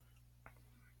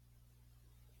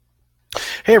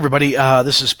Hey everybody,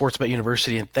 this is Sportsbet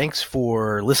University, and thanks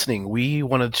for listening. We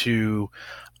wanted to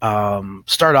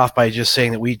start off by just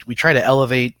saying that we try to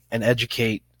elevate and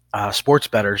educate sports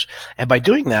bettors, and by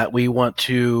doing that, we want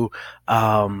to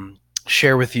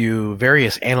share with you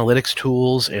various analytics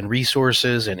tools and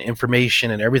resources and information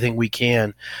and everything we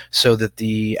can, so that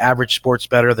the average sports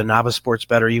bettor, the novice sports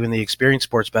bettor, even the experienced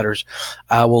sports bettors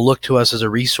will look to us as a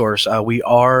resource. We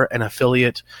are an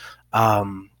affiliate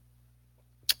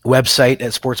website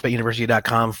at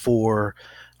sportsbetuniversity.com for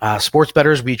sports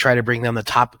bettors. We try to bring them the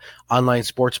top online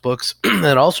sports books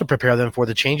and also prepare them for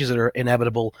the changes that are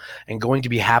inevitable and going to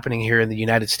be happening here in the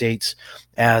United States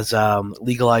as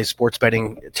legalized sports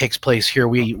betting takes place here.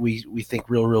 We think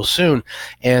real soon,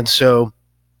 and so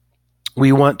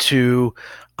we want to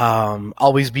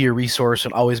always be a resource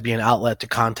and always be an outlet to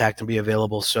contact and be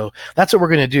available. So that's what we're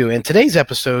going to do. In today's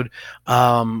episode,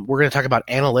 we're going to talk about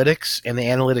analytics and the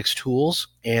analytics tools.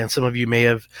 And some of you may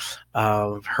have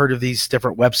heard of these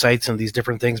different websites and these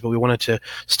different things, but we wanted to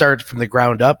start from the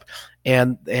ground up.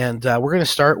 And we're going to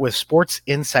start with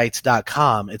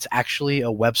sportsinsights.com. It's actually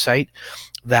a website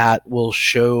that will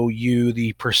show you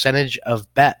the percentage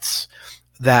of bets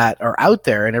that are out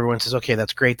there, and everyone says, okay,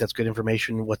 that's great, that's good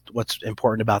information, what's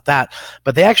important about that?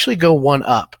 But they actually go one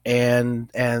up, and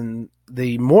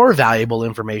the more valuable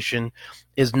information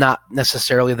is not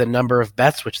necessarily the number of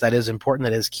bets, which that is important,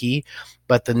 that is key,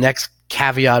 but the next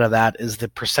caveat of that is the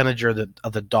percentage of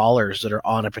the dollars that are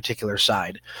on a particular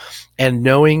side. And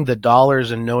knowing the dollars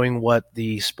and knowing what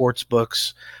the sports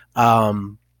books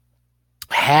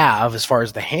have as far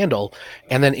as the handle,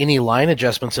 and then any line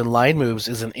adjustments and line moves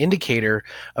is an indicator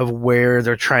of where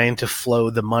they're trying to flow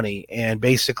the money. And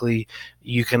basically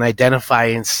you can identify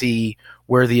and see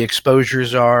where the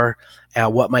exposures are,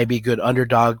 what might be good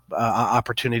underdog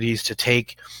opportunities to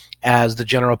take as the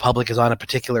general public is on a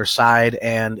particular side,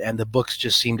 and the books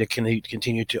just seem to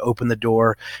continue to open the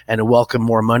door and welcome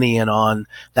more money in on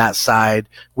that side,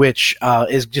 which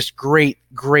is just great,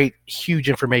 huge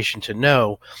information to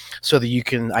know, so that you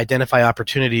can identify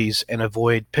opportunities and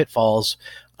avoid pitfalls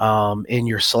in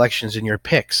your selections, in your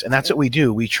picks. And that's what we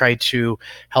do. We try to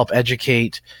help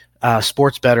educate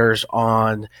sports bettors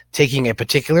on taking a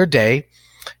particular day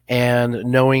and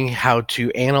knowing how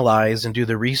to analyze and do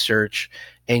the research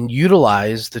and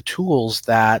utilize the tools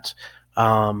that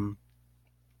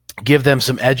give them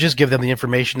some edges, give them the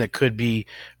information that could be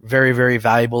very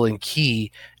valuable and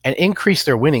key, and increase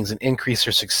their winnings and increase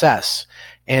their success.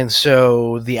 And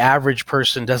so the average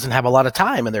person doesn't have a lot of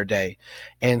time in their day,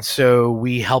 and so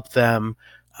we help them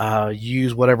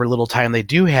use whatever little time they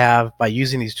do have by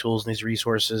using these tools and these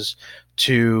resources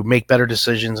to make better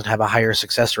decisions and have a higher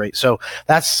success rate. So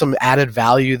that's some added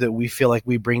value that we feel like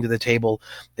we bring to the table,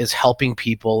 is helping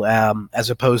people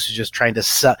as opposed to just trying to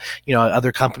sell,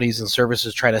 other companies and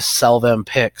services try to sell them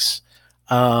picks.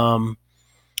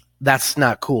 That's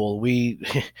not cool. We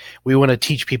want to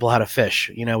teach people how to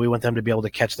fish. We want them to be able to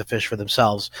catch the fish for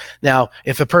themselves. Now,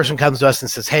 if a person comes to us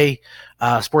and says, "Hey,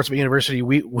 Sportsbet University,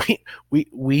 we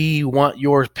want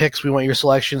your picks, we want your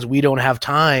selections. We don't have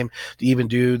time to even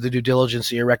do the due diligence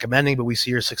that you're recommending, but we see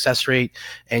your success rate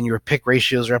and your pick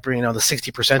ratios are up, the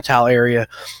 60 percentile area,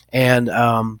 and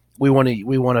we want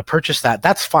to purchase that."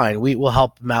 That's fine. We will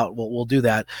help them out. We'll do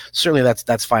that. Certainly,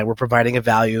 that's fine. We're providing a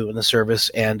value in the service,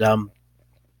 and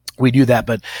we do that.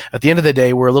 But at the end of the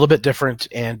day, we're a little bit different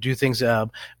and do things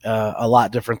a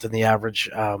lot different than the average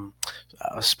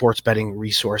sports betting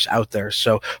resource out there.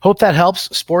 So hope that helps.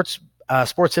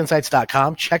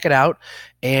 Sportsinsights.com. Check it out.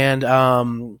 And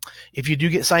if you do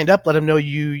get signed up, let them know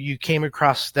you came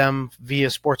across them via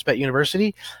Sportsbet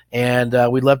University. And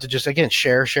we'd love to just, again,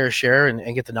 share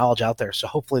and get the knowledge out there. So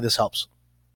hopefully this helps.